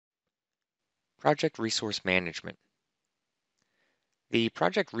Project Resource Management. The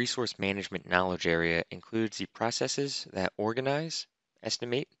project resource management knowledge area includes the processes that organize,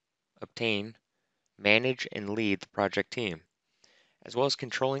 estimate, obtain, manage, and lead the project team, as well as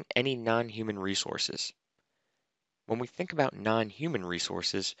controlling any non-human resources. When we think about non-human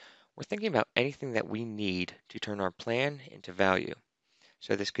resources, we're thinking about anything that we need to turn our plan into value.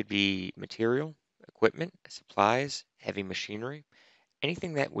 So this could be material, equipment, supplies, heavy machinery,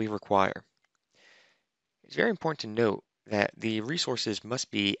 anything that we require. It's very important to note that the resources must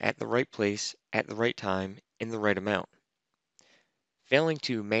be at the right place at the right time in the right amount. Failing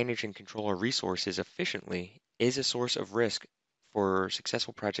to manage and control our resources efficiently is a source of risk for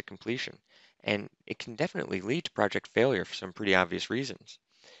successful project completion, and it can definitely lead to project failure for some pretty obvious reasons.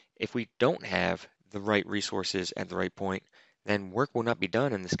 If we don't have the right resources at the right point, then work will not be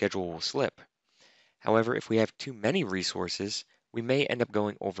done and the schedule will slip. However, if we have too many resources, we may end up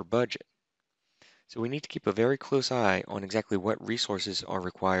going over budget. So we need to keep a very close eye on exactly what resources are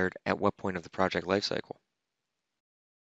required at what point of the project lifecycle.